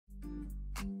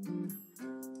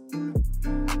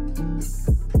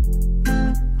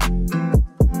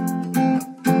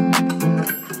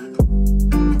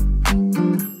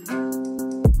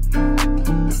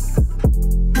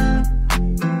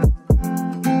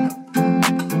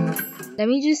Let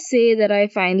me just say that I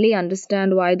finally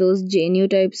understand why those JNU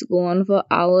types go on for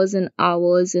hours and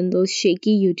hours in those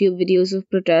shaky YouTube videos of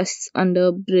protests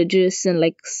under bridges and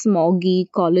like smoggy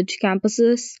college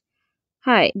campuses.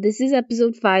 Hi, this is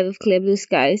episode 5 of Clear Blue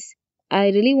Skies. I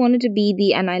really wanted to be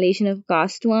the annihilation of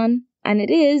caste one, and it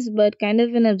is, but kind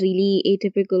of in a really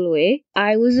atypical way.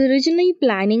 I was originally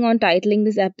planning on titling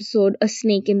this episode A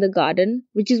Snake in the Garden,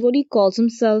 which is what he calls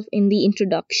himself in the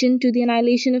introduction to the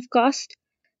annihilation of caste.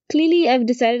 Clearly, I've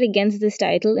decided against this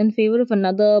title in favor of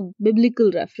another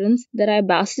biblical reference that I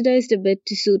bastardized a bit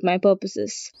to suit my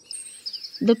purposes.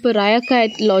 The pariah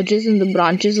kite lodges in the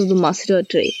branches of the mustard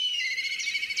tree.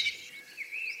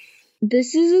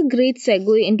 This is a great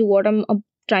segue into what I'm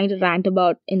trying to rant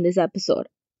about in this episode.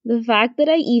 The fact that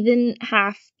I even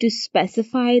have to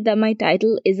specify that my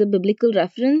title is a biblical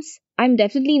reference, I'm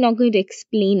definitely not going to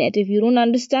explain it. If you don't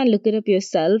understand, look it up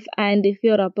yourself. And if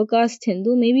you're upper caste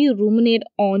Hindu, maybe ruminate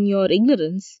on your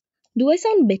ignorance. Do I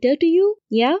sound bitter to you?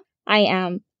 Yeah, I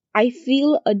am. I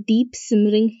feel a deep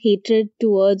simmering hatred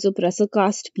towards oppressor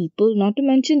caste people, not to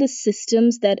mention the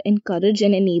systems that encourage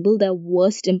and enable their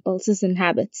worst impulses and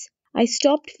habits. I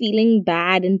stopped feeling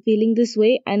bad and feeling this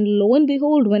way, and lo and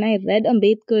behold, when I read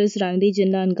Ambedkar's Rande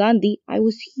Jinnah and Gandhi, I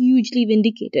was hugely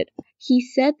vindicated. He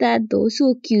said that those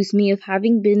who accuse me of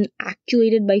having been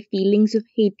actuated by feelings of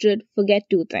hatred forget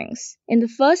two things. In the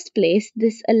first place,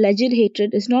 this alleged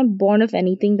hatred is not born of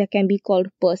anything that can be called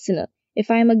personal. If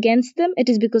I am against them, it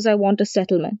is because I want a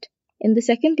settlement. In the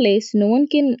second place, no one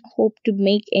can hope to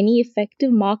make any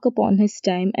effective mark upon his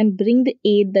time and bring the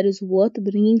aid that is worth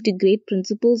bringing to great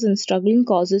principles and struggling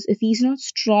causes if he is not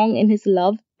strong in his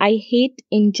love. I hate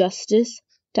injustice,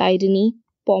 tyranny,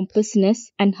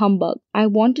 pompousness, and humbug. I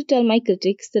want to tell my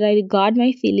critics that I regard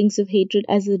my feelings of hatred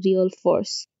as a real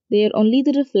force. They are only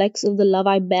the reflex of the love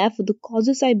I bear for the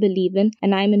causes I believe in,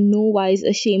 and I am in no wise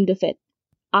ashamed of it.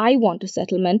 I want a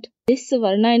settlement. This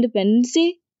Savarna Independence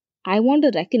Day, I want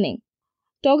a reckoning.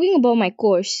 Talking about my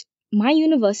course, my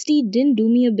university didn't do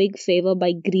me a big favor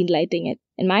by greenlighting it.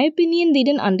 In my opinion, they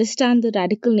didn't understand the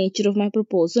radical nature of my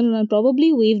proposal and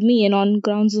probably waved me in on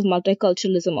grounds of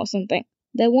multiculturalism or something.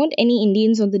 There weren't any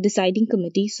Indians on the deciding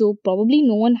committee, so probably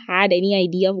no one had any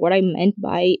idea of what I meant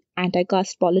by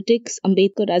anti-caste politics,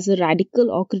 Ambedkar as a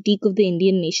radical or critique of the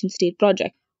Indian nation-state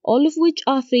project. All of which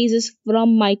are phrases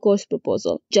from my course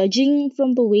proposal. Judging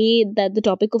from the way that the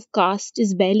topic of caste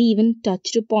is barely even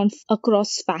touched upon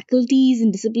across faculties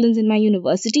and disciplines in my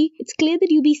university, it's clear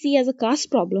that UBC has a caste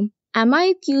problem. Am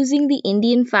I accusing the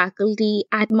Indian faculty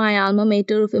at my alma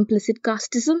mater of implicit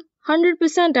casteism?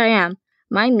 100% I am.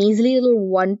 My measly little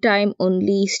one-time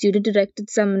only student-directed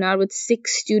seminar with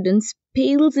 6 students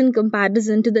pales in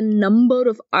comparison to the number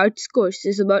of arts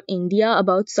courses about India,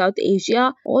 about South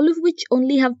Asia, all of which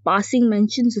only have passing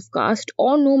mentions of caste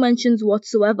or no mentions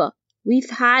whatsoever. We've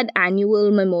had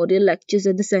annual memorial lectures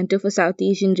at the Center for South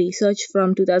Asian Research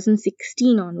from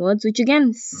 2016 onwards, which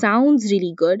again sounds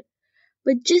really good,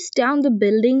 but just down the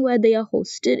building where they are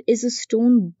hosted is a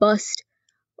stone bust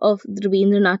of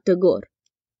Rabindranath Tagore.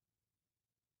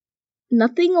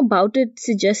 Nothing about it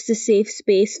suggests a safe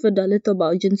space for Dalit or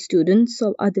Baujan students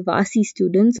or Adivasi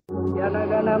students.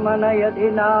 Janagana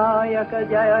Manayadhinayaka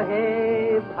Jaya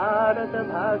He Bharata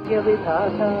Bhagya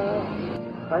Vidhata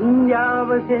Punjab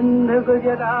Sindh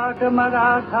Gujarat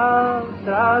Maratha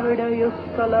Dravida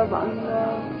Yuskala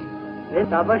Banga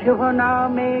Tab Shubha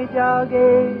Name Jage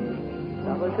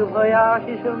Tab Shubha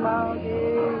Yashish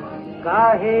Mage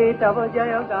Gahe Tab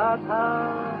Jaya Gatha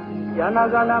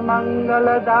Janagana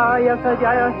Mangaladayaka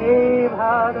Jaya He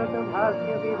Bharat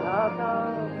Bhagya Vidhata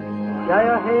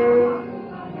Jaya He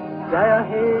Jaya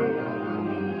He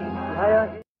Jaya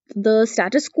He. The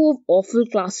status quo of awful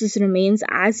classes remains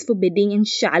as forbidding and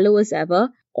shallow as ever,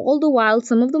 all the while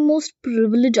some of the most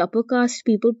privileged upper caste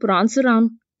people prance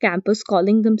around campus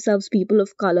calling themselves people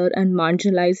of color and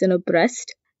marginalized and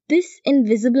oppressed. This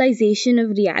invisibilization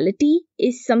of reality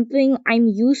is something I'm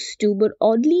used to, but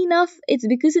oddly enough, it's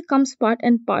because it comes part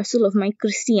and parcel of my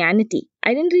Christianity.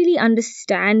 I didn't really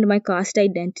understand my caste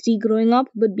identity growing up,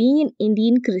 but being an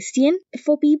Indian Christian,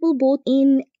 for people both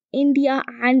in India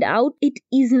and out, it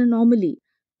is an anomaly.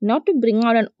 Not to bring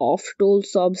out an oft-told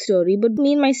sob story, but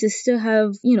me and my sister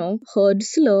have, heard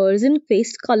slurs and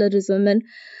faced colorism and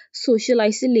social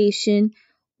isolation.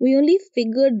 We only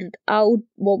figured out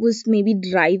what was maybe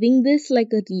driving this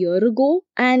like a year ago,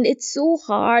 and it's so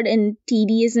hard and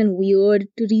tedious and weird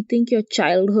to rethink your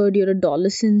childhood, your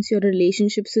adolescence, your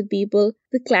relationships with people.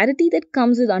 The clarity that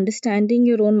comes with understanding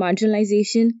your own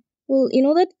marginalization. Well, you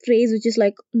know that phrase which is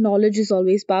like, knowledge is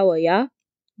always power, yeah?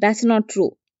 That's not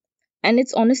true. And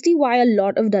it's honestly why a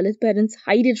lot of Dalit parents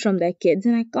hide it from their kids,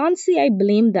 and I can't say I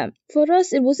blame them. For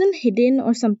us, it wasn't hidden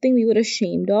or something we were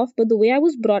ashamed of, but the way I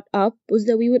was brought up was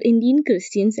that we were Indian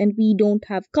Christians and we don't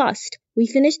have caste. We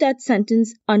finished that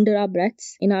sentence under our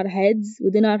breaths, in our heads,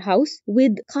 within our house,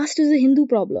 with caste is a Hindu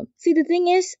problem. See, the thing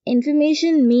is,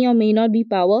 information may or may not be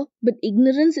power, but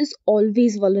ignorance is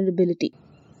always vulnerability.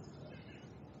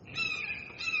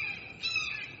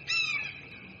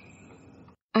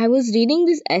 I was reading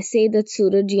this essay that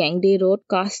Suraj Yangde wrote,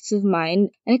 Castes of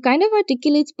Mind, and it kind of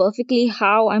articulates perfectly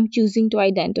how I'm choosing to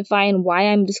identify and why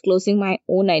I'm disclosing my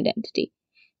own identity.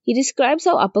 He describes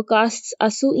how upper castes are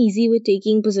so easy with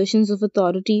taking positions of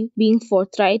authority, being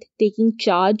forthright, taking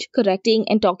charge, correcting,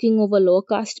 and talking over lower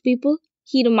caste people.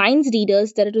 He reminds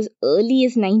readers that it was early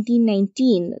as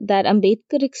 1919 that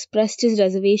Ambedkar expressed his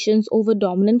reservations over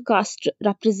dominant caste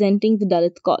representing the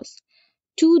Dalit cause.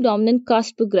 Two dominant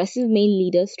caste progressive male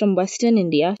leaders from Western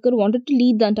India wanted to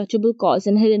lead the untouchable cause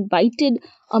and had invited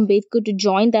Ambedkar to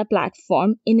join their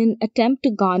platform in an attempt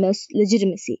to garner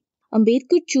legitimacy.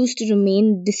 Ambedkar chose to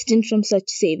remain distant from such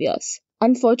saviors.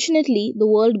 Unfortunately, the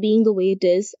world being the way it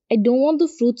is, I don't want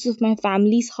the fruits of my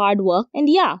family's hard work and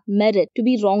merit to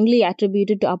be wrongly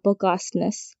attributed to upper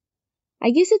casteness.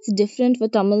 I guess it's different for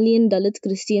Tamilian Dalit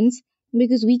Christians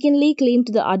because we can lay claim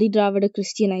to the Adi Dravida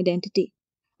Christian identity.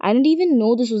 I didn't even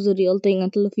know this was a real thing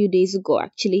until a few days ago,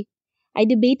 actually. I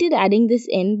debated adding this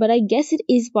in, but I guess it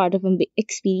is part of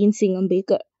experiencing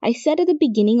Ambedkar. I said at the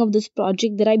beginning of this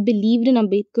project that I believed in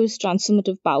Ambedkar's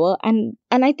transformative power, and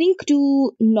I think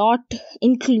to not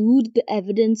include the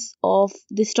evidence of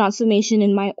this transformation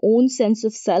in my own sense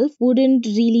of self wouldn't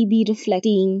really be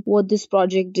reflecting what this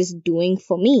project is doing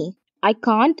for me. I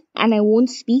can't and I won't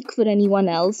speak for anyone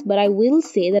else, but I will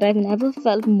say that I've never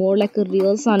felt more like a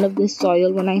real son of this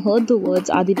soil when I heard the words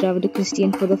Adi Dravida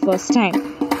Christian for the first time.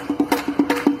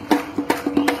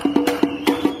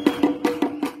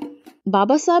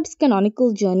 Baba Sahib's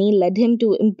canonical journey led him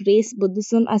to embrace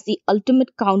Buddhism as the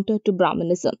ultimate counter to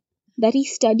Brahmanism. That he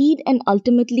studied and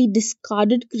ultimately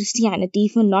discarded Christianity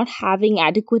for not having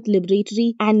adequate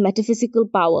liberatory and metaphysical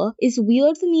power is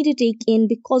weird for me to take in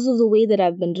because of the way that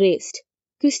I've been raised.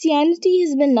 Christianity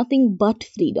has been nothing but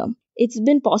freedom. It's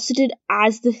been posited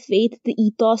as the faith, the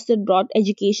ethos that brought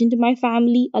education to my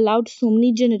family, allowed so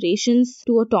many generations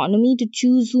to autonomy to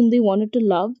choose whom they wanted to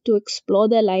love, to explore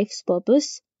their life's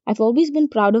purpose. I've always been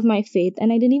proud of my faith,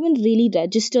 and I didn't even really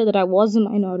register that I was a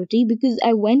minority because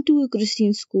I went to a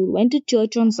Christian school, went to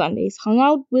church on Sundays, hung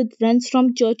out with friends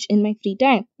from church in my free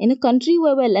time. In a country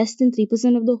where we're less than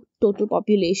 3% of the total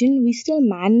population, we still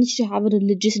manage to have a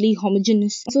religiously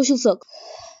homogeneous social circle.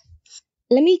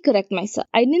 Let me correct myself.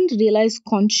 I didn't realize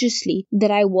consciously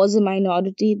that I was a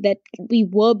minority, that we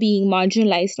were being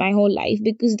marginalized my whole life,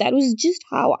 because that was just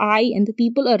how I and the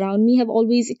people around me have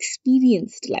always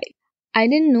experienced life. I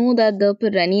didn't know that the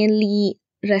perennially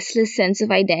restless sense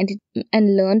of identity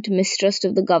and learnt mistrust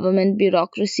of the government,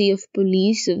 bureaucracy, of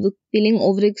police, of the feeling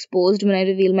overexposed when I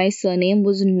reveal my surname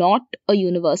was not a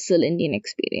universal Indian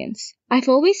experience. I've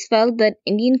always felt that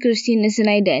Indian Christian is an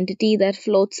identity that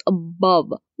floats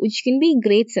above, which can be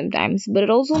great sometimes, but it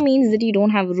also means that you don't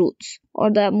have roots, or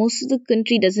that most of the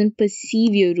country doesn't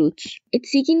perceive your roots.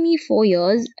 It's taken me 4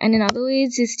 years, and in other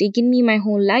ways, it's taken me my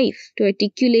whole life to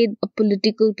articulate a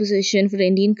political position for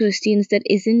Indian Christians that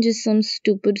isn't just some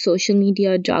stupid social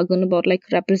media jargon about like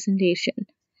representation.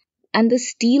 And the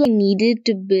steel needed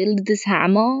to build this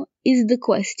hammer is the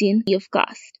question of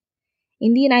caste.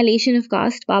 In the annihilation of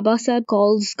caste, Baba Sahib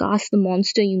calls caste the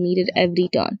monster you meet at every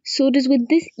turn. So it is with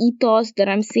this ethos that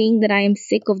I'm saying that I am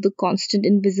sick of the constant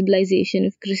invisibilization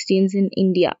of Christians in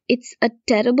India. It's a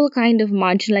terrible kind of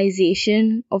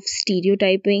marginalization, of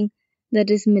stereotyping, that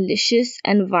is malicious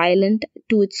and violent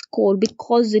to its core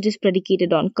because it is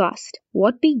predicated on caste.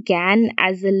 What began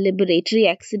as a liberatory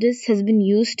exodus has been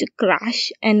used to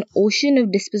crash an ocean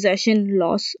of dispossession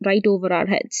loss right over our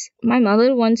heads. My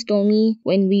mother once told me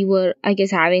when we were,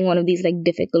 having one of these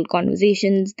difficult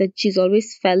conversations that she's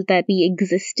always felt that we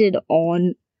existed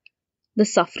on the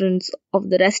sufferance of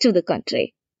the rest of the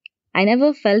country. I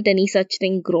never felt any such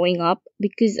thing growing up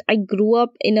because I grew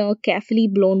up in a carefully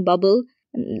blown bubble.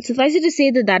 Suffice it to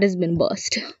say that has been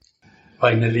burst.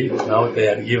 Finally, now they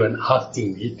are even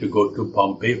asking me to go to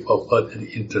Bombay for further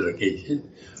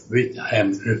interrogation, which I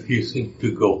am refusing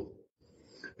to go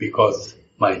because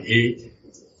my age,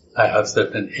 I have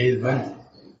certain ailments.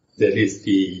 There is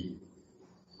the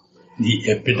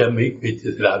epidemic which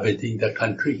is ravaging the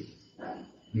country.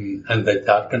 And the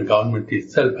Jharkhand government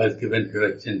itself has given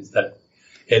directions that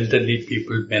elderly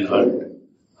people may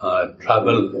not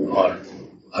travel or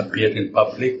appear in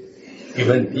public.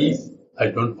 Even these, I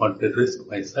don't want to risk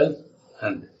myself.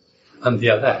 And on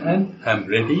the other hand, I'm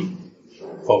ready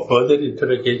for further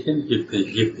interrogation if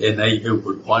NIA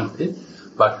would want it,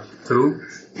 but through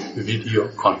video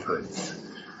conference.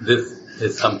 This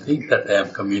is something that I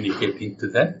am communicating to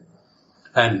them,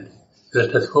 and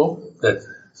let us hope that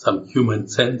some human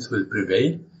sense will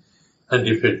prevail. And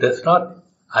if it does not,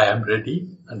 I am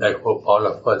ready, and I hope all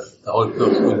of us, all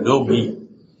those who know me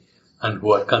and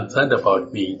who are concerned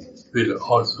about me, will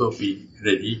also be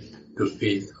ready to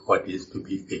face what is to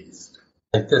be faced.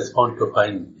 I just want to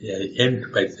end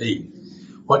by saying,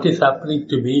 what is happening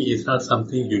to me is not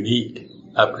something unique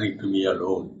happening to me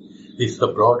alone. It's a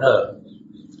broader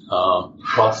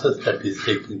process that is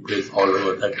taking place all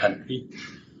over the country.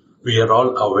 We are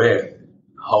all aware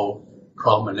how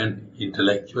prominent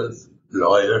intellectuals,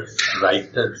 lawyers,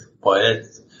 writers,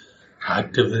 poets,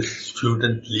 activists,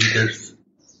 student leaders,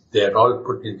 they are all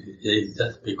put into jail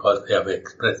just because they have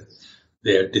expressed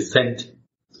their dissent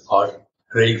or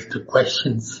raised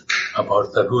questions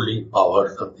about the ruling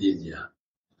powers of India.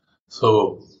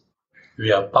 So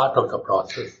we are part of the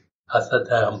process. As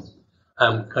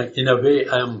that in a way,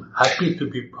 I am happy to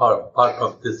be part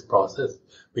of this process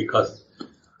because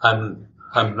I'm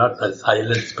not a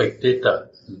silent spectator,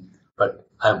 but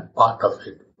I'm part of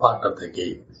it, part of the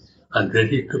game, and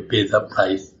ready to pay the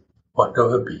price,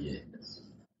 whatever be it.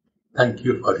 Thank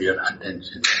you for your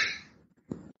attention.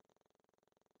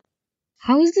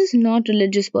 How is this not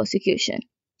religious persecution?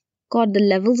 God, the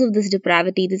levels of this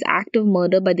depravity, this act of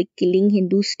murder by the killing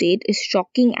Hindu state is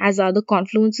shocking, as are the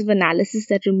confluence of analysis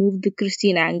that remove the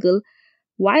Christian angle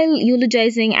while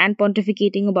eulogizing and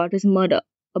pontificating about his murder,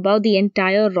 about the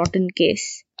entire rotten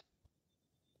case.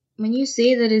 When you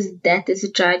say that his death is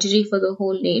a tragedy for the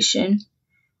whole nation,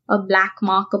 a black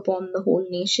mark upon the whole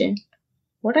nation,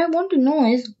 what I want to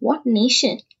know is what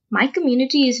nation? My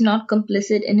community is not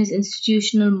complicit in his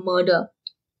institutional murder.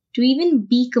 To even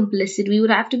be complicit, we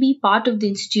would have to be part of the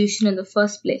institution in the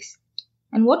first place.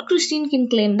 And what Christian can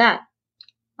claim that?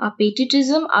 Our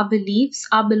patriotism, our beliefs,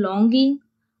 our belonging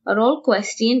are all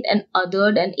questioned and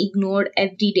othered and ignored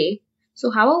every day.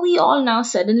 So how are we all now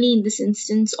suddenly in this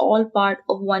instance all part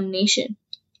of one nation?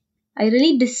 I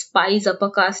really despise upper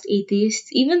caste atheists,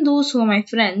 even those who are my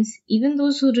friends, even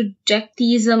those who reject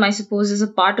theism, I suppose, as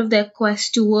a part of their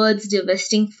quest towards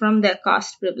divesting from their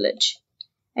caste privilege.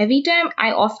 Every time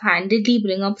I offhandedly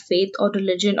bring up faith or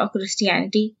religion or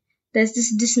Christianity, there's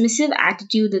this dismissive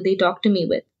attitude that they talk to me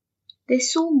with. They're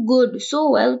so good, so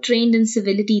well trained in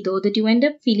civility though, that you end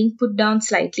up feeling put down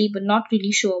slightly but not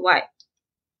really sure why.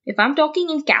 If I'm talking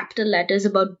in capital letters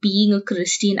about being a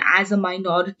Christian as a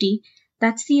minority,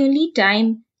 that's the only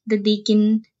time that they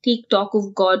can take talk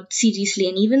of God seriously,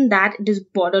 and even that it is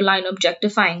borderline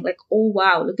objectifying, like, oh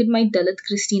wow, look at my Dalit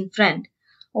Christian friend.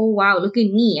 Oh wow, look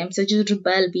at me, I'm such a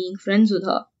rebel being friends with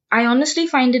her. I honestly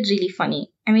find it really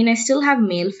funny. I mean, I still have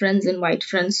male friends and white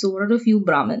friends, so what are a few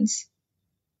Brahmins?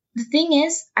 The thing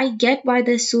is, I get why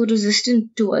they're so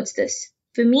resistant towards this.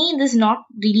 For me, there's not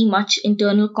really much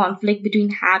internal conflict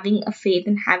between having a faith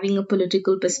and having a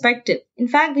political perspective. In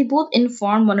fact, they both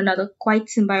inform one another quite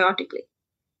symbiotically.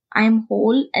 I am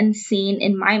whole and sane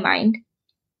in my mind.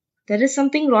 There is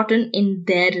something rotten in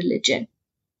their religion.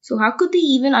 So how could they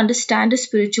even understand a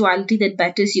spirituality that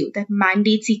betters you, that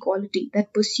mandates equality,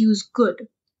 that pursues good?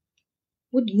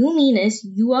 What you mean is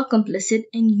you are complicit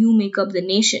and you make up the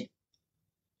nation.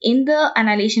 In the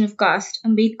Annihilation of Caste,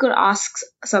 Ambedkar asks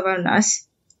Savarnas,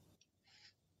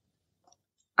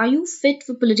 are you fit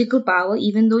for political power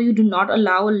even though you do not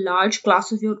allow a large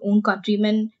class of your own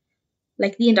countrymen,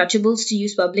 like the untouchables, to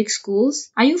use public schools?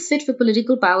 Are you fit for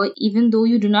political power even though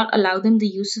you do not allow them the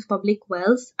use of public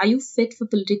wealth? Are you fit for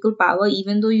political power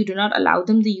even though you do not allow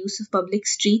them the use of public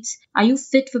streets? Are you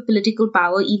fit for political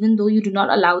power even though you do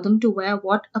not allow them to wear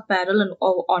what apparel and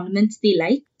or ornaments they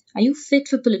like? Are you fit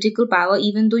for political power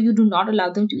even though you do not allow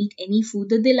them to eat any food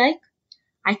that they like?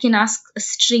 I can ask a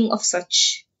string of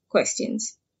such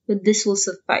questions, but this will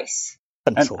suffice.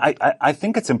 And I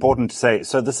think it's important to say,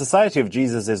 so the Society of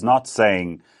Jesus is not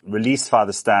saying release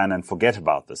Father Stan and forget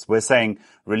about this. We're saying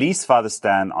release Father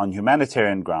Stan on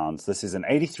humanitarian grounds. This is an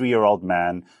 83-year-old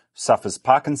man, suffers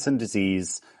Parkinson's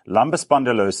disease, lumbar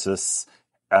spondylosis,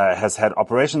 has had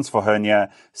operations for hernia.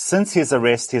 Since his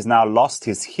arrest, he's now lost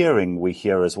his hearing, we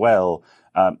hear as well,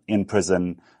 in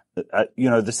prison.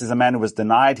 This is a man who was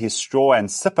denied his straw and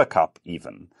sipper cup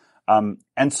even.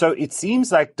 And so it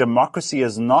seems like democracy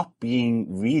is not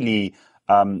being really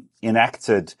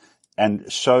enacted and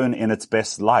shown in its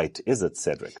best light, is it,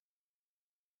 Cedric?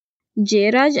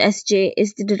 Jairaj S.J.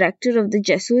 is the director of the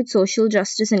Jesuit Social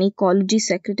Justice and Ecology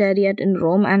Secretariat in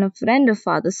Rome and a friend of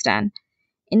Father Stan.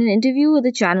 In an interview with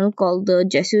a channel called the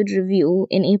Jesuit Review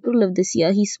in April of this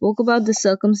year, he spoke about the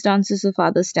circumstances of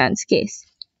Father Stan's case.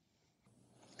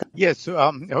 Yes,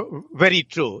 very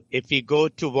true. If we go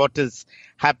to what is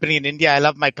happening in India, I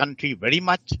love my country very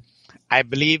much. I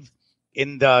believe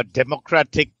in the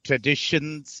democratic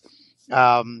traditions,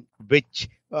 which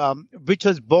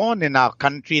was born in our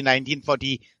country in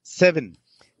 1947.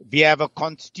 We have a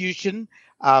constitution.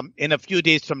 In a few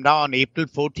days from now, on April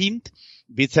 14th,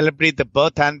 we celebrate the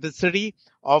birth anniversary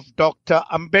of Dr.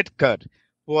 Ambedkar,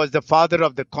 who was the father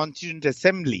of the Constituent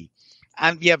Assembly.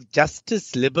 And we have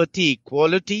justice, liberty,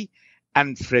 equality,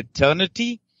 and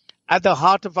fraternity at the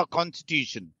heart of our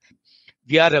constitution.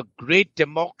 We are a great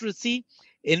democracy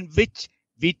in which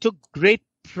we took great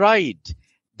pride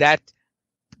that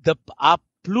our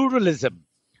pluralism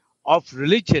of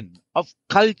religion, of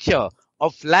culture,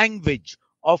 of language,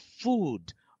 of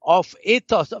food, of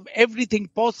ethos, of everything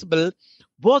possible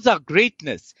was our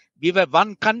greatness. We were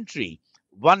one country,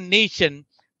 one nation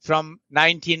from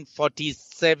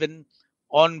 1947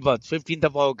 onwards, 15th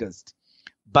of August.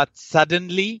 But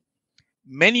suddenly,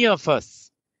 many of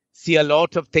us see a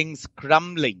lot of things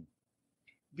crumbling.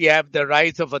 We have the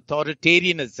rise of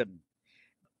authoritarianism,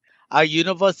 our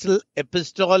universal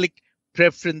apostolic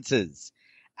preferences,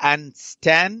 and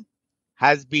Stan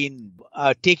has been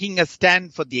taking a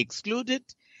stand for the excluded.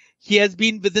 He has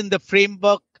been within the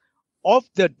framework of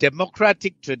the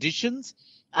democratic traditions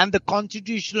and the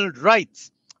constitutional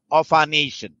rights of our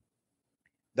nation.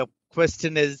 The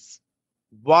question is,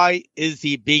 why is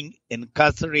he being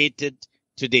incarcerated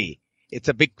today? It's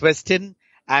a big question,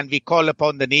 and we call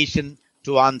upon the nation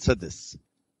to answer this.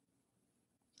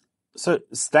 So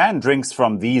Stan drinks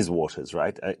from these waters,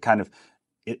 right? Kind of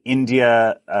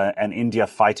India and India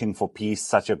fighting for peace,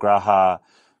 Satyagraha,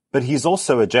 but he's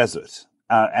also a Jesuit.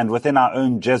 And within our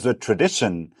own Jesuit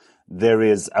tradition, there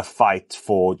is a fight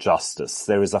for justice.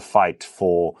 There is a fight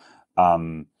for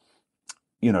to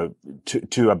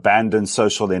abandon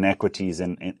social inequities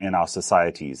in our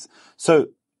societies. So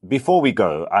before we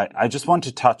go, I just want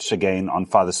to touch again on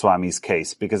Father Swami's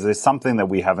case, because there's something that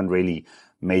we haven't really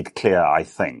made clear, I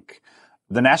think.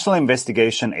 The National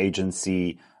Investigation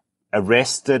Agency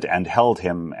arrested and held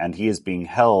him, and he is being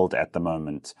held at the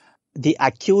moment. The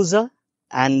accuser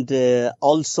and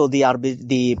also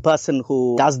the person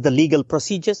who does the legal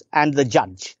procedures and the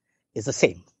judge is the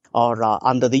same, or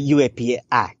under the UAPA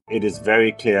Act. It is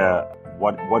very clear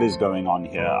what is going on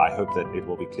here. I hope that it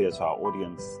will be clear to our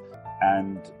audience.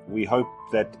 And we hope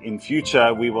that in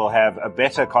future we will have a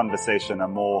better conversation, a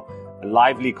more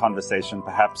lively conversation,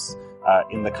 perhaps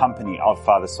in the company of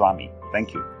Father Swami.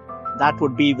 Thank you. That will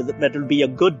be a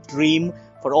good dream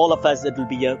for all of us. It will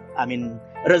be a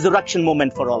resurrection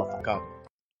moment for all of us. God.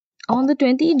 On the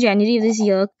 20th January of this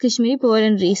year, Kashmiri poet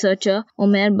and researcher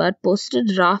Umair Butt posted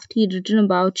a draft he'd written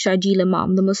about Sharjeel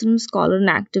Imam, the Muslim scholar and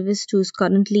activist who's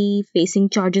currently facing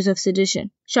charges of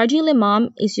sedition. Sharjeel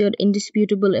Imam is your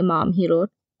indisputable Imam, he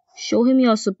wrote. Show him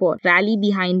your support. Rally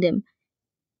behind him.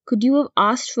 Could you have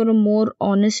asked for a more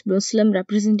honest Muslim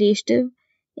representative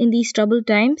in these troubled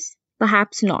times?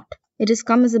 Perhaps not. It has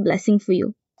come as a blessing for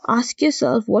you. Ask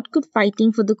yourself, what could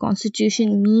fighting for the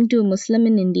constitution mean to a Muslim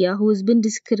in India who has been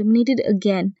discriminated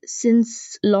again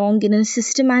since long in a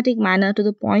systematic manner to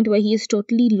the point where he has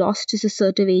totally lost his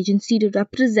assertive agency to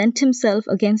represent himself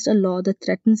against a law that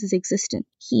threatens his existence?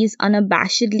 He is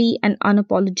unabashedly and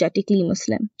unapologetically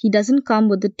Muslim. He doesn't come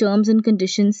with the terms and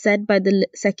conditions set by the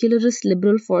secularist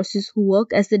liberal forces who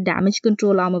work as the damage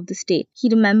control arm of the state. He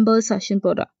remembers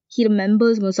Sashanpura. He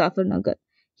remembers Muzaffarnagar.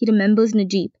 He remembers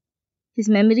Najib. His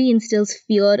memory instills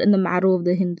fear in the marrow of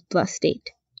the Hindutva state.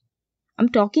 I'm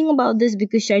talking about this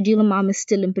because Sharjeel Imam is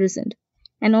still imprisoned,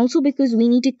 and also because we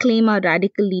need to claim our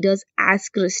radical leaders as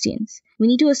Christians. We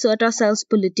need to assert ourselves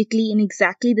politically in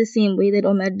exactly the same way that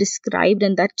Umair described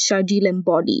and that Sharjeel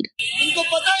embodied. इनको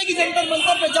पता है कि जंतर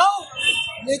मंतर पे जाओ,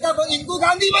 नेता को इनको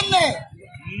गांधी बनना है,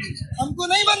 हमको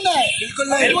नहीं बनना है, बिल्कुल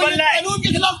नहीं, कानून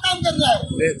के खिलाफ काम करना है,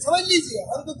 समझ लीजिए,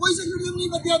 हमको कोई सेक्युलरिज्म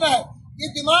नहीं बतियाना है. ये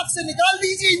दिमाग से निकाल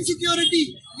दीजिए इनसिक्योरिटी,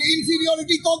 ये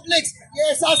इंफीरियोरिटी कॉम्प्लेक्स, ये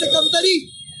एहसास कमतरी,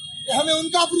 हमें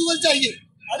उनका अप्रूवल चाहिए.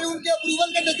 अरे उनके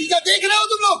अप्रूवल का नतीजा देख रहे हो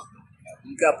तुम लोग?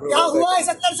 क्या हुआ है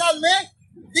 70 साल में?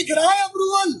 दिख रहा है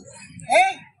अप्रूवल है.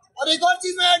 और एक और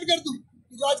चीज मैं ऐड कर दूं,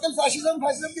 जो आजकल फैशिज्म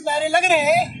के दायरे लग रहे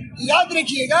हैं, याद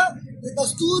रखिएगा, ये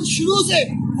दस्तूर शुरू से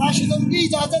फैशिज्म की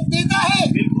इजाजत देता है.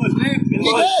 बिल्कुल,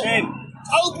 चाहे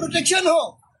प्रोटेक्शन हो,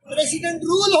 प्रेसिडेंट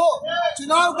रूल हो,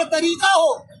 चुनाव का तरीका हो,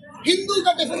 हिंदू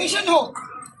का डेफिनेशन हो,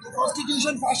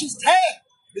 कॉन्स्टिट्यूशन फैशिस्ट है.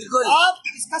 बिल्कुल, आप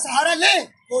इसका सहारा लें,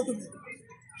 कोर्ट में,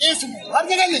 केस में, हर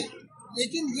जगह लें,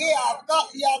 लेकिन ये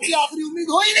आपकी आखिरी उम्मीद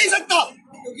हो ही नहीं सकता,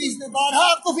 क्योंकि इसने बारहा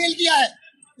आपको फेल किया है।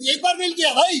 एक बार फेल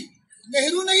किया भाई,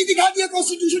 नेहरू ने ही दिखा दिया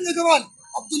कॉन्स्टिट्यूशन में कमाल।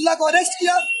 अब्दुल्ला को अरेस्ट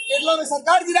किया, केरला में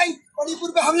सरकार गिराई,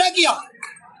 मणिपुर पे हमला किया।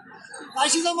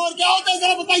 फाशिज्म और क्या होता है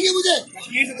जरा बताइए मुझे।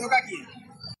 कश्मीर से धोखा किया।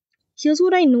 Here's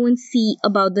what I know and see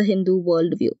about the Hindu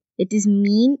worldview. It is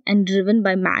mean and driven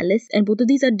by malice, and both of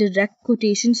these are direct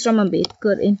quotations from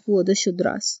Ambedkar in Who Are the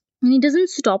Shudras. And he doesn't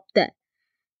stop there.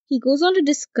 He goes on to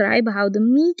describe how the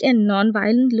meek and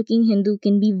non-violent looking Hindu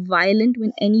can be violent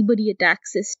when anybody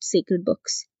attacks his sacred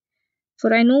books.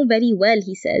 For I know very well,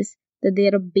 he says, that they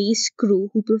are a base crew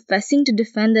who, professing to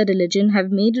defend their religion, have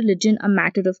made religion a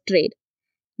matter of trade.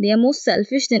 They are more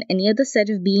selfish than any other set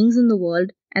of beings in the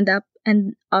world and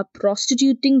are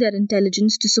prostituting their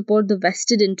intelligence to support the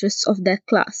vested interests of their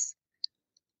class.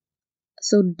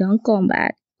 So don't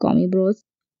combat, commie bros.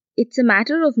 It's a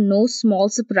matter of no small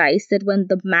surprise that when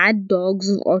the mad dogs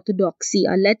of orthodoxy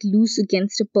are let loose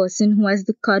against a person who has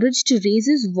the courage to raise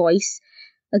his voice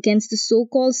against the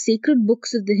so-called sacred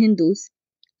books of the Hindus,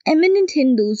 eminent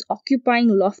Hindus occupying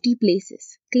lofty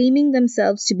places, claiming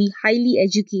themselves to be highly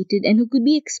educated and who could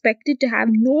be expected to have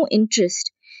no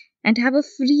interest and have a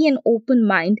free and open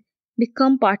mind,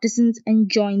 become partisans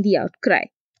and join the outcry.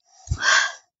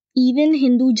 Even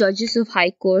Hindu judges of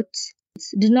high courts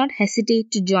do not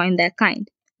hesitate to join their kind.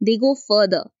 They go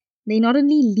further. They not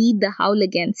only lead the howl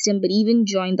against him, but even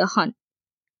join the hunt.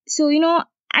 So, I know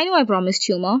I promised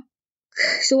humor.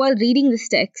 So while reading this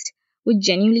text, what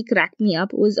genuinely cracked me up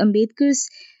was Ambedkar's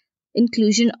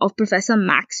inclusion of Professor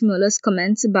Max Muller's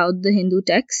comments about the Hindu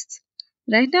texts.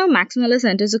 Right now, Max Muller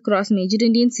centers across major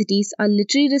Indian cities are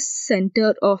literally the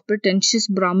center of pretentious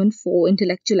Brahmin foe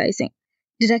intellectualizing.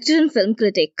 Director and film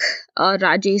critic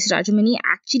Rajesh Rajamani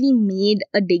actually made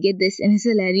a dig at this in his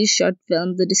hilarious short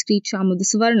film, The Discreet Charm of the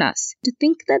Savarnas. To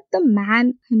think that the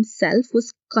man himself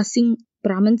was cussing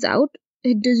Brahmins out,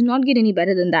 it does not get any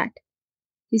better than that.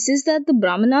 He says that the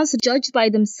Brahmanas, judged by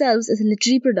themselves as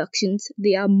literary productions,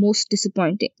 they are most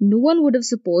disappointing. No one would have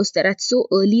supposed that at so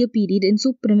early a period in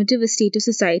so primitive a state of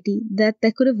society that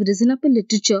there could have risen up a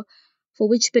literature for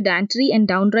which pedantry and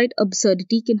downright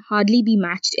absurdity can hardly be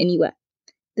matched anywhere.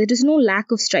 There is no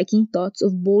lack of striking thoughts,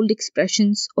 of bold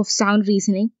expressions, of sound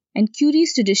reasoning, and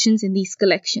curious traditions in these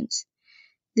collections.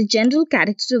 The general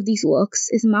character of these works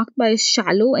is marked by a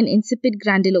shallow and insipid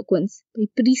grandiloquence, by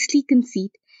priestly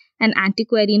conceit, and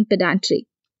antiquarian pedantry.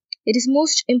 It is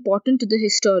most important to the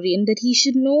historian that he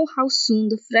should know how soon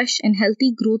the fresh and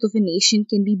healthy growth of a nation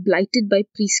can be blighted by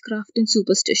priestcraft and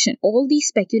superstition. All these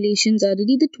speculations are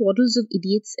really the twaddles of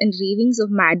idiots and ravings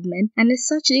of madmen, and as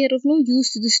such they are of no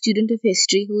use to the student of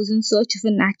history who is in search of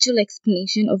a natural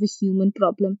explanation of a human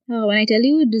problem. When I tell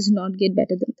you, it does not get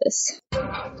better than this.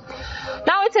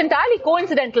 Now, it's entirely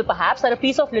coincidental, perhaps, that a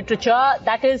piece of literature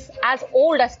that is as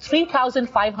old as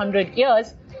 3,500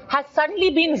 years has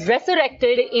suddenly been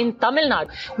resurrected in Tamil Nadu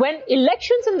when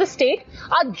elections in the state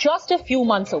are just a few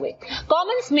months away.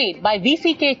 Comments made by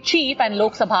VCK Chief and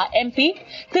Lok Sabha MP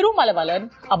Thirumalavalan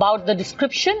about the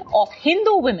description of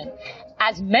Hindu women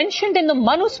as mentioned in the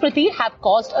Manusmriti have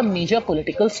caused a major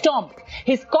political storm.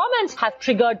 His comments have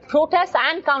triggered protests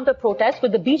and counter-protests,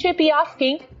 with the BJP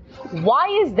asking, why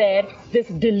is there this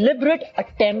deliberate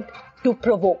attempt to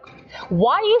provoke?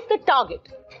 Why is the target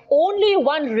only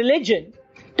one religion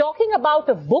talking about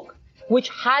a book which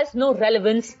has no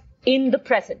relevance in the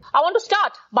present? I want to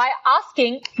start by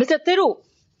asking Mr. Thiru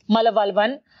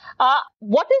Malavalvan,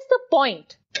 what is the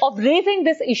point of raising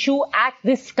this issue at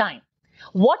this time?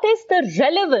 What is the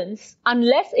relevance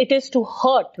unless it is to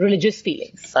hurt religious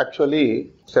feelings?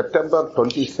 Actually, September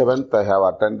 27th, I have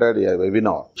attended a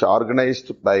webinar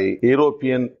organized by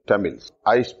European Tamils.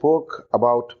 I spoke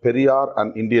about Periyar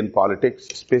and Indian politics,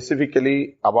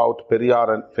 specifically about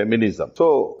Periyar and feminism.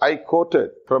 So, I quoted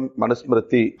from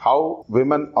Manusmriti how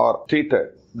women are treated.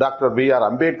 Dr. B.R.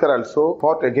 Ambedkar also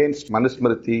fought against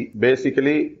Manusmriti.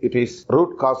 Basically, it is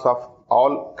root cause of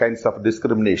all kinds of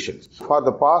discriminations. For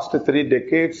the past 3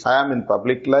 decades, I am in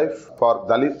public life for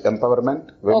Dalit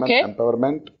empowerment, women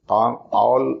empowerment on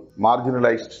all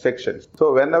marginalized sections.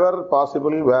 So whenever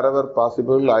possible, wherever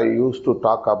possible, I used to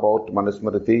talk about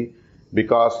Manusmriti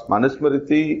because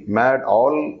Manusmriti made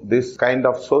all this kind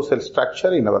of social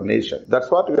structure in our nation. That's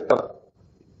what we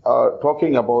are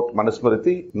talking about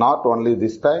Manusmriti, not only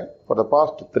this time, for the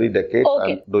past 3 decades,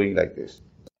 I'm doing like this.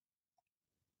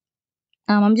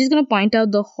 I'm just going to point out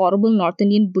the horrible North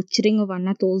Indian butchering of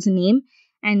Anna Tol's name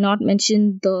and not to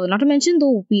mention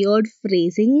the weird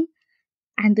phrasing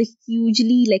and the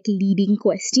hugely leading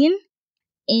question.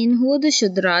 In Who Are the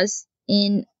Shudras,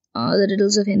 in the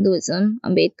Riddles of Hinduism,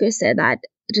 Ambedkar said that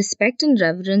respect and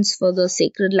reverence for the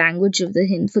sacred language of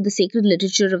for the sacred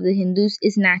literature of the Hindus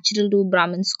is natural to a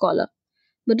Brahmin scholar,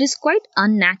 but is quite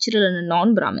unnatural in a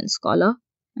non-Brahmin scholar.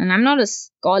 And I'm not a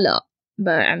scholar,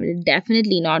 but I'm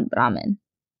definitely not Brahmin.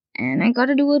 And I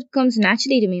gotta do what comes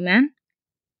naturally to me, man.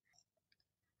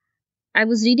 I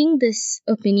was reading this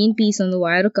opinion piece on The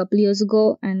Wire a couple years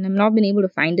ago, and I've not been able to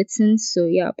find it since, so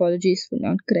yeah, apologies for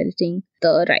not crediting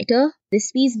the writer. This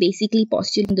piece basically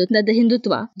postulated that the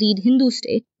Hindutva, read Hindu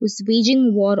state, was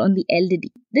waging war on the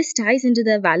elderly. This ties into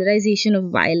their valorization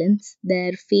of violence,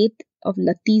 their faith of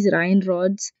Latti's iron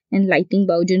rods and lighting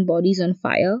Bahujan bodies on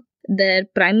fire, their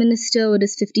prime minister with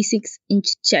his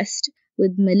 56-inch chest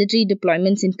with military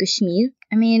deployments in Kashmir.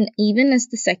 I mean, even as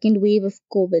the second wave of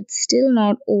COVID still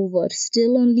not over,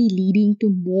 still only leading to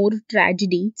more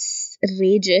tragedies,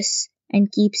 rages,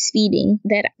 and keeps feeding,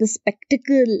 the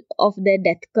spectacle of their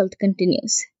death cult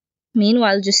continues.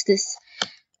 Meanwhile, just this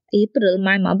April,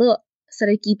 my mother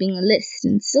started keeping a list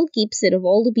and still keeps it of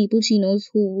all the people she knows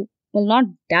who, well, not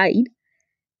died,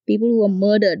 people who were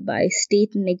murdered by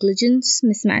state negligence,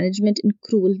 mismanagement, and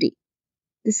cruelty.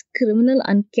 This criminal,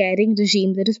 uncaring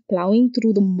regime that is plowing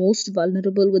through the most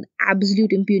vulnerable with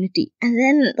absolute impunity. And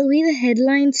then the way the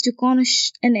headlines took on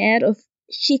an air of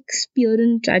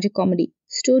Shakespearean tragicomedy.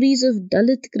 Stories of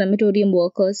Dalit crematorium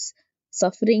workers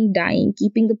suffering, dying,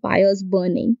 keeping the pyres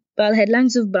burning, while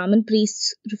headlines of Brahmin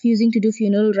priests refusing to do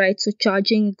funeral rites or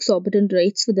charging exorbitant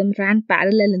rates for them ran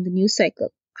parallel in the news cycle.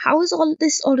 How has all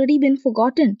this already been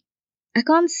forgotten? I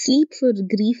can't sleep for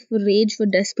grief, for rage, for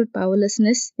desperate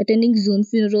powerlessness, attending Zoom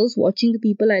funerals, watching the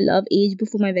people I love age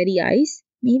before my very eyes.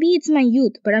 Maybe it's my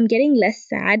youth, but I'm getting less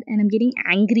sad and I'm getting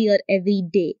angrier every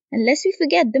day. And lest we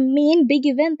forget, the main big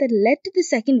event that led to the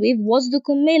second wave was the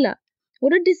Kumbh Mela.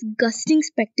 What a disgusting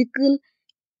spectacle,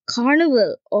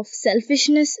 carnival of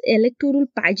selfishness, electoral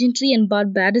pageantry and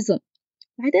barbarism.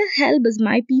 Why the hell was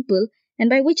my people, and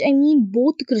by which I mean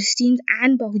both Christians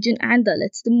and Bahujan and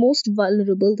Dalits, the most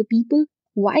vulnerable, the people,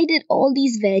 why did all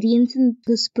these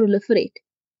variances proliferate?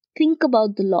 Think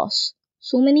about the loss.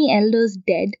 So many elders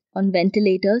dead on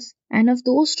ventilators, and of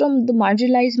those from the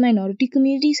marginalized minority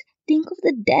communities, think of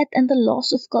the death and the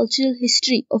loss of cultural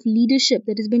history, of leadership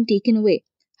that has been taken away.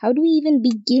 How do we even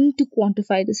begin to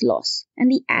quantify this loss?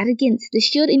 And the arrogance, the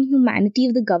sheer inhumanity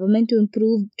of the government to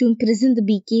imprison the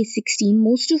BK-16,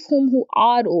 most of whom who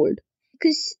are old.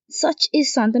 Because such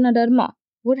is Santana Dharma.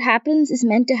 What happens is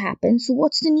meant to happen, so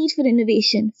what's the need for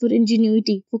innovation, for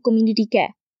ingenuity, for community care?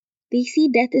 They see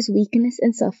death as weakness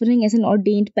and suffering as an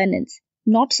ordained penance,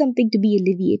 not something to be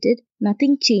alleviated.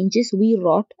 Nothing changes, we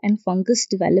rot, and fungus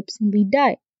develops and we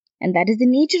die. And that is the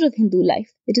nature of Hindu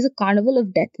life. It is a carnival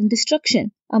of death and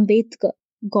destruction. Ambedkar,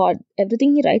 God,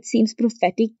 everything he writes seems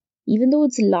prophetic, even though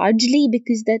it's largely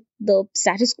because that the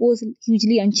status quo is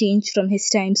hugely unchanged from his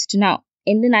times to now.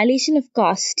 In The Annihilation of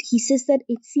Caste, he says that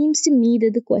it seems to me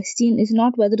that the question is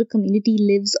not whether a community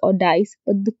lives or dies,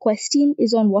 but the question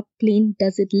is on what plane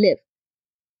does it live.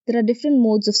 There are different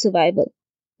modes of survival,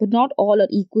 but not all are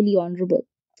equally honorable.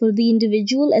 For the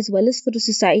individual as well as for a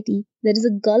society, there is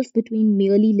a gulf between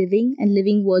merely living and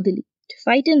living worthily. To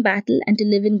fight in battle and to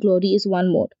live in glory is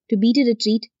one mode. To beat a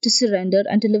retreat, to surrender,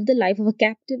 and to live the life of a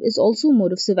captive is also a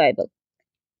mode of survival.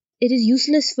 It is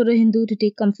useless for a Hindu to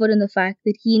take comfort in the fact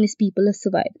that he and his people have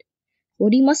survived.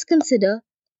 What he must consider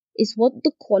is what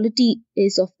the quality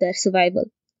is of their survival.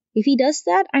 If he does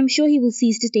that, I'm sure he will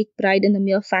cease to take pride in the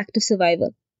mere fact of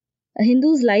survival. A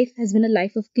Hindu's life has been a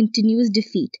life of continuous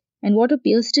defeat, and what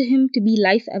appears to him to be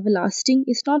life everlasting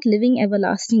is not living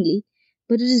everlastingly,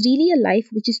 but it is really a life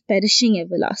which is perishing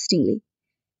everlastingly.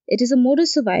 It is a mode of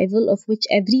survival of which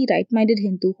every right-minded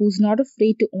Hindu who is not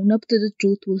afraid to own up to the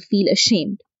truth will feel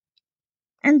ashamed.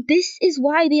 And this is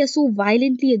why they are so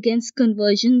violently against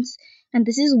conversions, and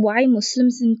this is why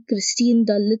Muslims and Christian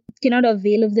Dalit cannot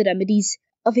avail of the remedies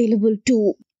available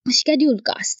to scheduled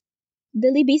caste.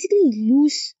 They basically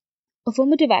lose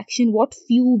affirmative action, what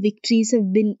few victories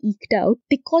have been eked out,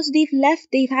 because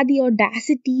they've had the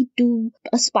audacity to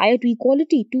aspire to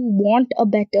equality, to want a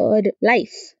better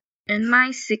life. In my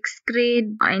 6th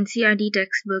grade NCERT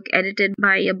textbook, edited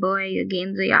by a boy,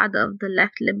 Yogendra Yadav, the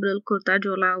left liberal kurta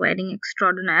jola wearing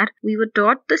extraordinaire, we were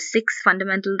taught the 6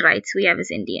 fundamental rights we have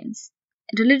as Indians.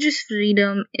 Religious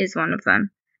freedom is one of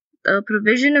them. The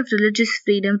provision of religious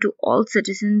freedom to all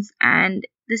citizens, and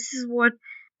this is what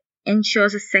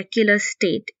ensures a secular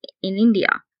state in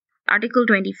India. Article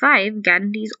 25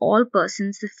 guarantees all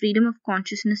persons the freedom of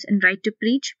consciousness and right to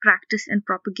preach, practice, and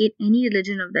propagate any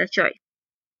religion of their choice.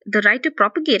 The right to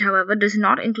propagate, however, does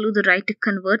not include the right to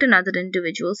convert another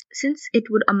individual, since it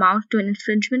would amount to an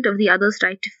infringement of the other's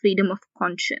right to freedom of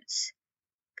conscience.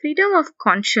 Freedom of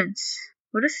conscience.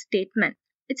 What a statement.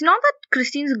 It's not that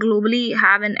Christians globally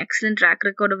have an excellent track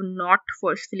record of not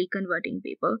forcefully converting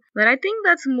people, but I think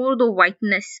that's more the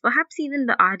whiteness, perhaps even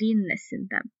the Aryanness in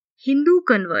them. Hindu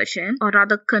conversion, or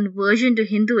rather conversion to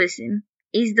Hinduism,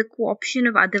 is the co-option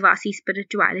of Adivasi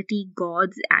spirituality,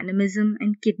 gods, animism,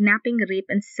 and kidnapping, rape,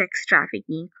 and sex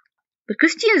trafficking. But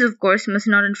Christians, of course, must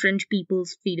not infringe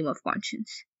people's freedom of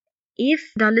conscience.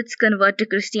 If Dalits convert to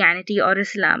Christianity or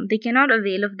Islam, they cannot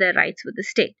avail of their rights with the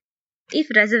state. If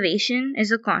reservation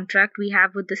is a contract we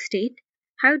have with the state,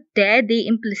 how dare they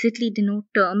implicitly denote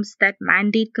terms that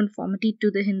mandate conformity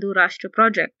to the Hindu Rashtra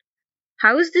project?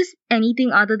 How is this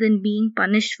anything other than being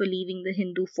punished for leaving the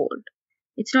Hindu fold?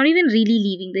 It's not even really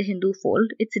leaving the Hindu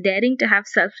fold, it's daring to have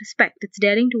self-respect, it's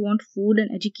daring to want food and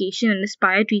education and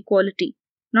aspire to equality.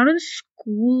 Not in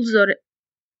schools or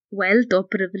wealth or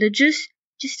privileges,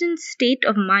 just in state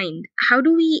of mind. How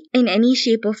do we, in any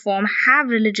shape or form, have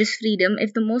religious freedom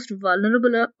if the most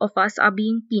vulnerable of us are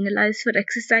being penalized for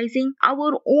exercising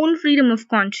our own freedom of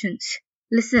conscience?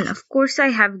 Listen, of course I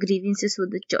have grievances with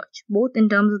the church, both in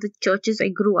terms of the churches I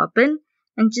grew up in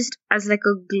and just as like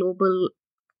a global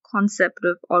concept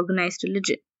of organized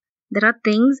religion. There are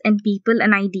things and people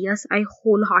and ideas I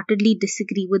wholeheartedly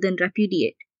disagree with and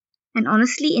repudiate. And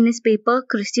honestly, in his paper,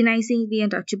 Christianizing the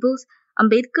Untouchables,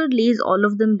 Ambedkar lays all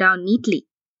of them down neatly.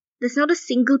 There's not a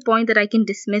single point that I can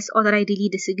dismiss or that I really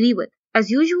disagree with. As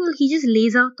usual, he just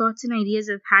lays out thoughts and ideas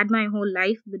I've had my whole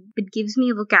life, but gives me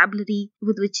a vocabulary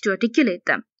with which to articulate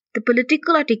them. The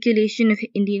political articulation of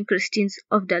Indian Christians,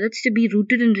 of Dalits, to be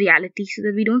rooted in reality so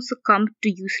that we don't succumb to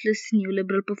useless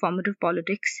neoliberal performative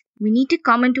politics. We need to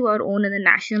come into our own in the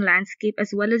national landscape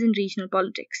as well as in regional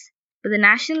politics. But the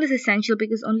national is essential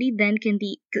because only then can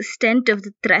the extent of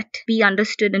the threat be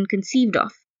understood and conceived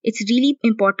of. It's really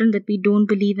important that we don't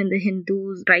believe in the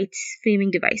Hindu rights framing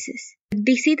devices.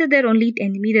 They say that their only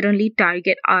enemy, their only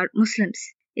target are Muslims.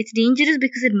 It's dangerous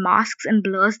because it masks and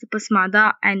blurs the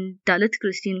Pasmada and Dalit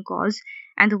Christian cause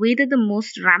and the way that the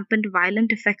most rampant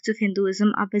violent effects of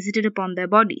Hinduism are visited upon their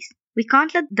bodies. We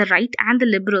can't let the right and the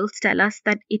liberals tell us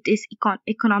that it is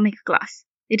economic class.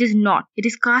 It is not. It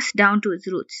is cast down to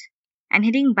its roots. And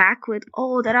hitting back with,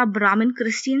 oh, there are Brahmin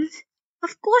Christians.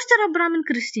 Of course there are Brahmin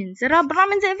Christians. There are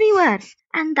Brahmins everywhere.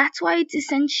 And that's why it's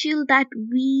essential that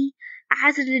we,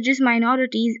 as religious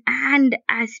minorities and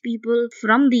as people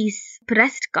from these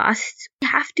oppressed castes, we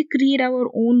have to create our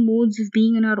own modes of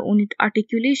being and our own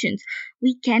articulations.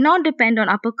 We cannot depend on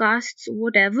upper castes,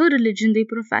 whatever religion they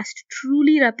profess, to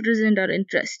truly represent our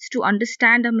interests, to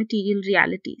understand our material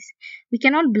realities. We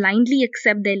cannot blindly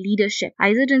accept their leadership,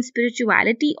 either in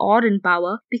spirituality or in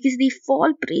power, because they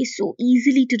fall prey so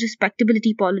easily to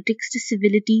respectability politics, to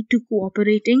civility, to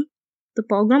cooperating. The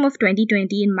pogrom of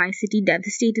 2020 in my city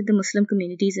devastated the Muslim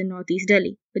communities in northeast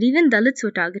Delhi, but even Dalits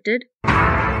were targeted.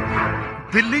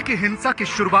 Delhi की हिंसा की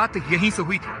शुरुआत यहीं से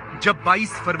हुई थी, जब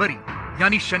 22 फरवरी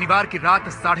यानी शनिवार की रात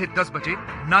 10:30 बजे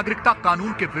नागरिकता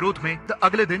कानून के विरोध में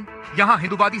अगले दिन यहां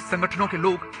हिंदुवादी संगठनों के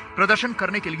लोग प्रदर्शन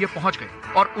करने के लिए पहुंच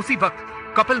गए और उसी वक्त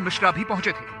कपिल मिश्रा भी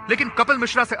पहुंचे थे। लेकिन कपिल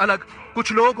मिश्रा से अलग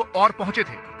कुछ लोग और पहुंचे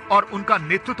थे और उनका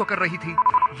नेतृत्व कर रही थी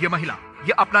ये महिला।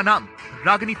 ये अपना नाम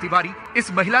रागिनी तिवारी, इस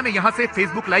महिला ने यहाँ से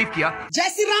फेसबुक लाइव किया। जय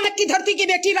श्री राम की धरती की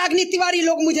बेटी रागिनी तिवारी,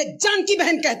 लोग मुझे जान की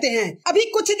बहन कहते हैं। अभी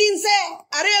कुछ दिन से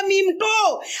अरे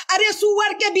मीमटो, अरे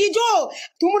सुअर के बीजो,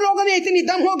 तुम लोगों में इतनी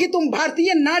दम होगी तुम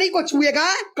भारतीय नारी को छुएगा,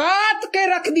 काट के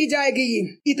रख दी जाएगी।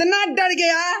 इतना डर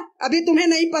गया अभी तुम्हें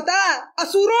नहीं पता।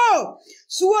 असुरो,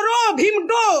 सुअरो,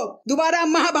 भीमटो, दोबारा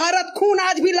महाभारत, खून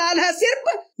आज भी लाल है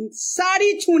सिर्फ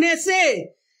साड़ी छूने से।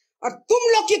 और तुम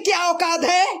लोग की क्या औकात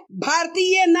है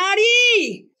भारतीय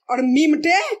नारी और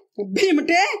मीमटे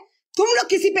भीमटे, तुम लोग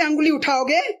किसी पे अंगुली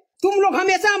उठाओगे? तुम लोग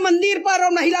हमेशा मंदिर पर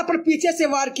और महिला पर पीछे से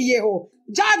वार किए हो।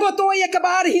 जागो तो एक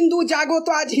बार हिंदू, जागो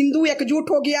तो आज हिंदू एकजुट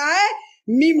हो गया है।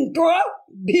 मीमटो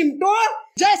भीमटो,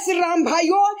 जय श्री राम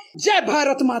भाइयों, जय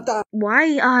भारत माता।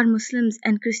 Why are Muslims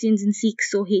and Christians and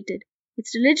Sikhs so hated?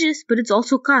 It's religious, but it's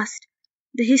also caste.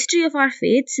 The history of our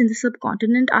faiths in the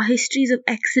subcontinent are histories of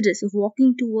exodus, of walking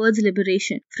towards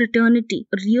liberation, fraternity,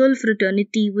 real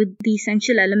fraternity with the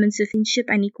essential elements of kinship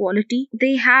and equality.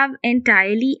 They have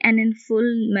entirely and in full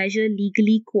measure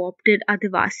legally co-opted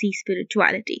Adivasi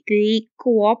spirituality. They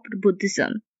co-opt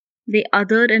Buddhism. They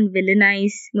other and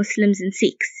villainize Muslims and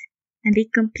Sikhs. And they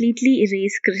completely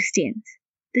erase Christians.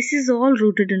 This is all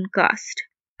rooted in caste.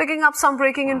 Picking up some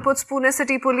breaking inputs, Pune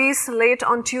City Police late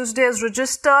on Tuesday has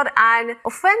registered an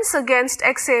offence against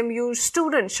ex-AMU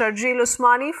student Sharjeel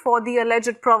Usmani for the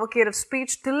alleged provocative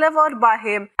speech delivered by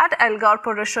him at Elgar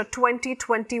Parishad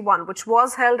 2021, which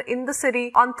was held in the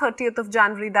city on 30th of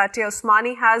January that year.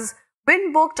 Usmani has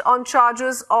been booked on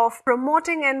charges of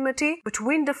promoting enmity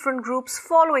between different groups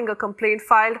following a complaint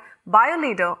filed by a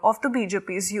leader of the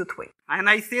BJP's youth wing. And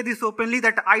I say this openly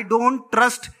that I don't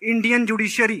trust Indian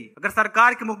judiciary. अगर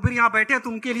सरकार के मुखबिर यहाँ बैठे हैं तो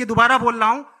उनके लिए दोबारा बोल रहा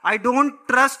हूँ, I don't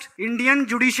trust Indian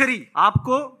judiciary.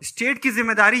 आपको स्टेट की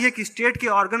जिम्मेदारी है कि स्टेट के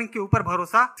ऑर्गन के ऊपर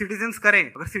भरोसा सिटीजन्स करें.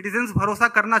 अगर सिटीजन्स भरोसा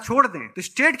करना छोड़ दें तो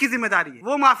स्टेट की जिम्मेदारी है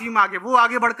वो माफी मांगे, वो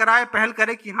आगे बढ़कर आए, पहल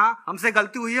करे कि हाँ हमसे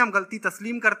गलती हुई है, हम गलती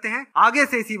तस्लीम करते हैं, आगे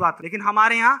से इसी बात. लेकिन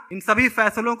हमारे यहाँ इन सभी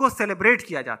फैसलों को सेलिब्रेट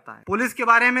किया जाता है. पुलिस के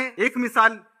बारे में एक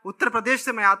मिसाल, उत्तर प्रदेश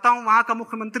से मैं आता हूं, वहां का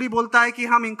मुख्यमंत्री बोलता है कि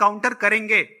हम इनकाउंटर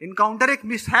करेंगे. इनकाउंटर एक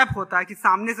मिसहैप होता है कि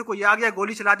सामने से कोई आ गया,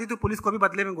 गोली चला दी तो पुलिस को भी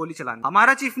बदले में गोली चलानी.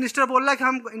 हमारा चीफ मिनिस्टर बोल रहा है कि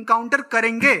हम इनकाउंटर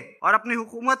करेंगे और अपनी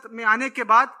हुकूमत में आने के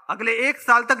बाद अगले 1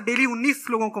 साल तक डेली 19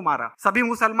 लोगों को मारा, सभी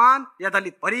मुसलमान या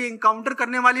दलित. और ये इनकाउंटर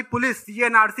करने वाली पुलिस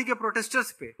CNRC के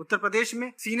प्रोटेस्टर्स पे उत्तर प्रदेश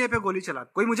में सीने पे गोली चला.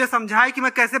 कोई मुझे समझाए कि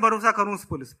मैं कैसे भरोसा करूं उस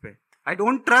पुलिस पे. I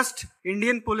don't trust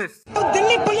Indian police. तो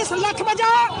दिल्ली पुलिस लठ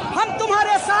बजाओ, हम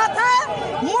तुम्हारे साथ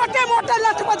हैं. मोटे मोटे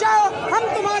लठ बजाओ, हम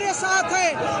तुम्हारे साथ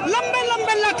हैं. लंबे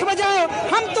लंबे लठ बजाओ,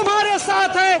 हम तुम्हारे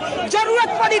साथ हैं.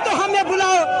 जरूरत पड़ी तो हमें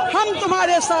बुलाओ, हम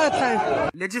तुम्हारे साथ हैं.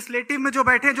 लेजिस्लेटिव में जो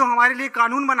बैठे, जो हमारे लिए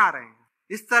कानून बना रहे हैं,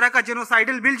 इस तरह का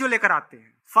जेनोसाइडल बिल जो लेकर आते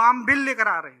हैं, फार्म बिल लेकर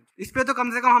आ रहे हैं, इस पे तो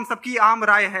कम से कम हम सबकी आम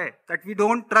राय है that we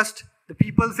don't trust the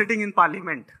people sitting in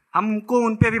parliament. हमको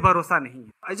उन पे भी भरोसा नहीं है.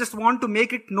 I just want to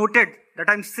make it noted that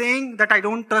I'm saying that I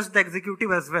don't trust the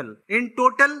executive as well. In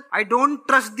total, I don't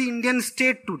trust the Indian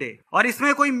state today. और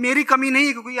इसमें कोई मेरी कमी नहीं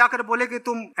है कि कोई आकर बोले कि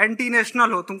तुम एंटी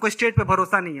नेशनल हो, तुमको स्टेट पे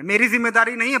भरोसा नहीं है. मेरी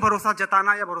जिम्मेदारी नहीं है भरोसा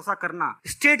जताना या भरोसा करना,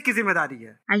 स्टेट की जिम्मेदारी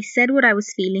है. I said what I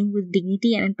was feeling with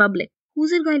dignity and in public.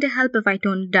 Who's it going to help if I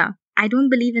tone it down? I don't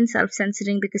believe in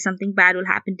self-censoring because something bad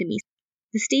will happen to me.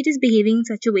 The state is behaving in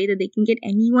such a way that they can get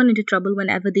anyone into trouble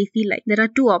whenever they feel like. There are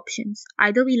 2 options.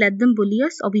 Either we let them bully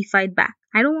us or we fight back.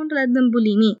 I don't want to let them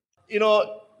bully me. You know,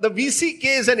 the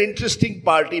VCK is an interesting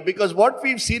party because what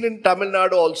we've seen in Tamil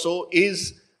Nadu also is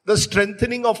the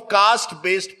strengthening of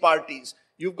caste-based parties.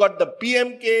 You've got the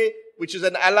PMK, which is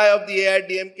an ally of the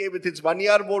AIDMK with its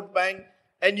 1-year vote bank,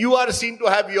 and you are seen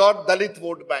to have your Dalit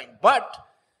vote bank. But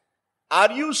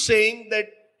are you saying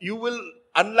that you will,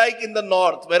 unlike in the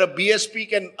north, where a BSP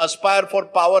can aspire for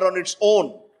power on its own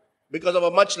because of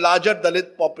a much larger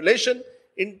Dalit population,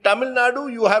 in Tamil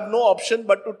Nadu, you have no option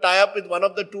but to tie up with one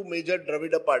of the 2 major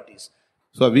Dravida parties?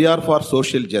 So we are for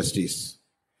social justice.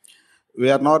 We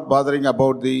are not bothering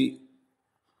about the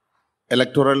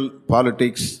electoral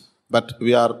politics, but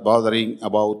we are bothering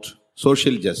about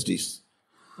social justice.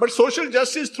 But social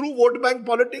justice through vote bank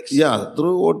politics? Yeah,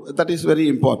 through vote, that is very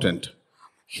important.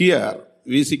 Here,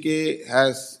 VCK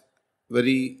has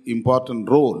very important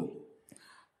role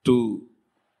to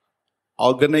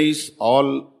organize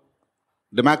all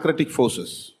democratic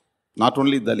forces, not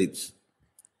only Dalits,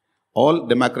 all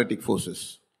democratic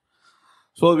forces.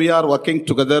 So we are working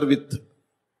together with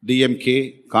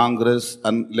DMK, Congress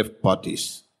and left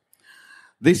parties.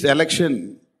 This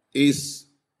election is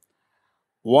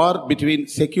war between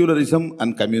secularism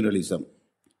and communalism.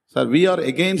 Sir, we are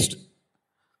against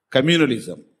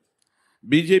communalism.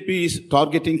 BJP is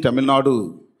targeting Tamil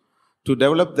Nadu to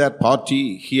develop their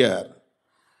party here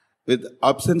with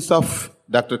absence of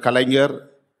Dr. Kalaignar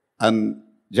and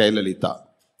Jayalalitha.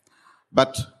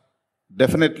 But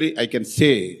definitely I can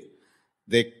say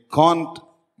they can't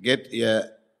get a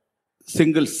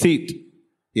single seat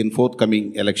in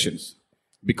forthcoming elections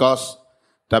because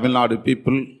Tamil Nadu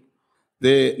people,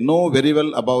 they know very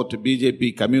well about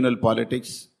BJP communal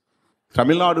politics.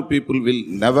 Tamil Nadu people will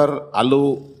never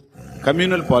allow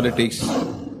communal politics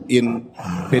in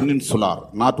Peninsular,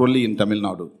 not only in Tamil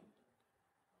Nadu.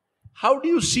 How do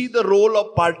you see the role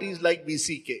of parties like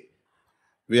VCK?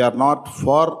 We are not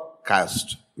for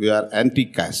caste. We are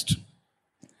anti-caste.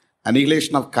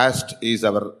 Annihilation of caste is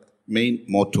our main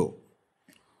motto.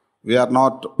 We are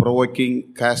not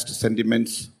provoking caste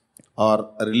sentiments or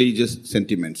religious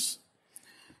sentiments.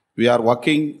 We are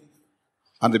working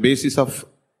on the basis of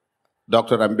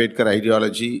Dr. Ambedkar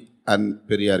ideology and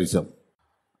Periyarism.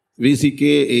 VCK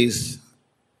is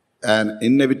an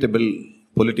inevitable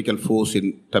political force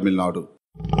in Tamil Nadu.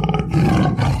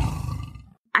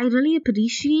 I really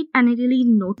appreciate and I really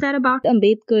note that about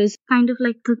Ambedkar's kind of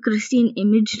like the Christian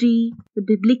imagery, the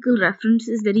biblical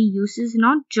references that he uses,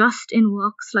 not just in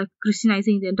works like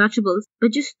Christianizing the Untouchables,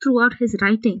 but just throughout his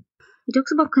writing. He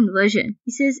talks about conversion.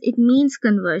 He says it means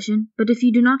conversion, but if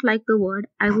you do not like the word,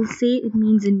 I will say it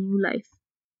means a new life.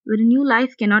 Where a new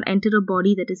life cannot enter a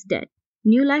body that is dead.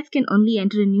 New life can only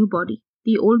enter a new body.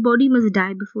 The old body must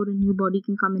die before a new body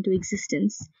can come into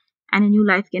existence, and a new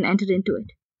life can enter into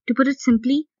it. To put it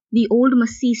simply, the old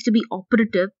must cease to be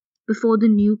operative before the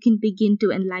new can begin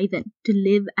to enliven, to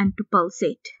live and to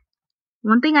pulsate.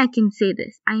 One thing I can say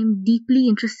this, I am deeply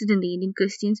interested in the Indian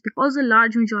Christians because a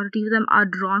large majority of them are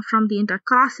drawn from the entire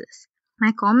classes.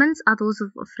 My comments are those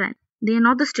of a friend. They are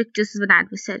not the strictures of an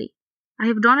adversary. I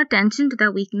have drawn attention to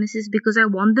their weaknesses because I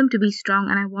want them to be strong,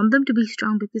 and I want them to be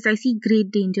strong because I see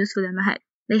great dangers for them ahead.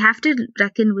 They have to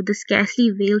reckon with the scarcely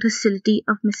veiled hostility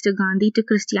of Mr. Gandhi to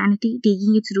Christianity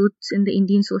taking its roots in the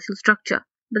Indian social structure.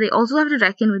 But they also have to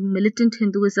reckon with militant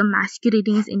Hinduism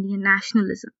masquerading as Indian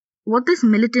nationalism. What this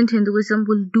militant Hinduism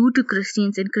will do to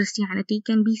Christians and Christianity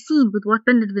can be seen with what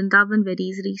happened at Vrindavan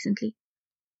very recently.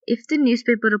 If the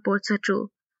newspaper reports are true,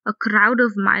 a crowd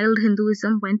of mild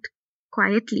Hinduism went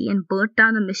quietly and burnt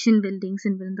down the mission buildings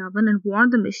in Vrindavan and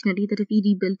warned the missionary that if he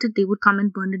rebuilt it, they would come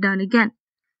and burn it down again.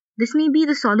 This may be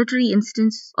the solitary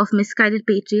instance of misguided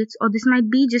patriots, or this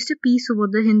might be just a piece of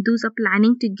what the Hindus are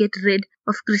planning to get rid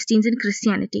of Christians and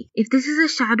Christianity. If this is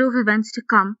a shadow of events to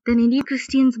come, then Indian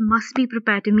Christians must be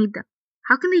prepared to meet them.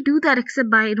 How can they do that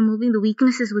except by removing the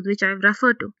weaknesses with which I have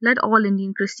referred to? Let all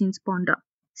Indian Christians ponder.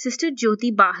 Sister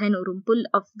Jyoti Bahen Urumpul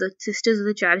of the Sisters of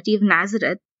the Charity of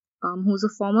Nazareth, who's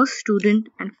a former student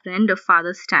and friend of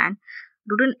Father Stan,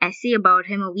 wrote an essay about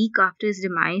him a week after his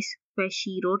demise, where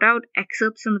she wrote out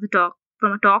excerpts from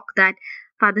a talk that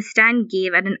Father Stan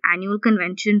gave at an annual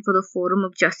convention for the Forum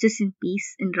of Justice and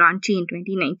Peace in Ranchi in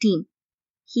 2019.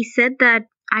 He said that,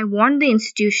 "I warned the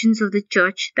institutions of the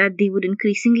church that they would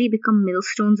increasingly become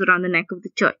millstones around the neck of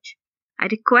the church. I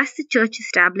request the church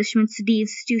establishments to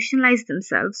deinstitutionalize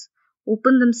themselves,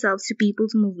 open themselves to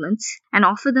people's movements, and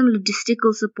offer them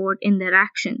logistical support in their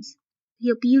actions." He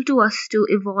appealed to us to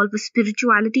evolve a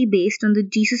spirituality based on the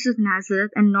Jesus of Nazareth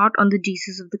and not on the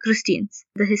Jesus of the Christians.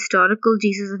 The historical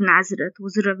Jesus of Nazareth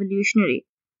was a revolutionary,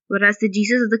 whereas the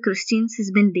Jesus of the Christians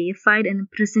has been deified and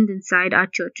imprisoned inside our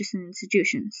churches and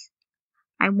institutions.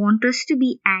 I want us to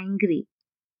be angry.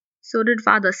 So did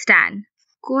Father Stan.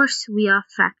 Of course, we are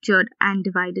fractured and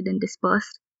divided and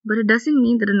dispersed, but it doesn't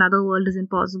mean that another world is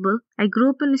impossible. I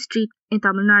grew up in a street in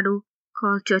Tamil Nadu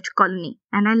called Church Colony,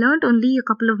 and I learned only a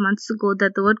couple of months ago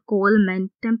that the word Koil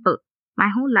meant temple. My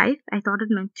whole life, I thought it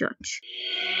meant church.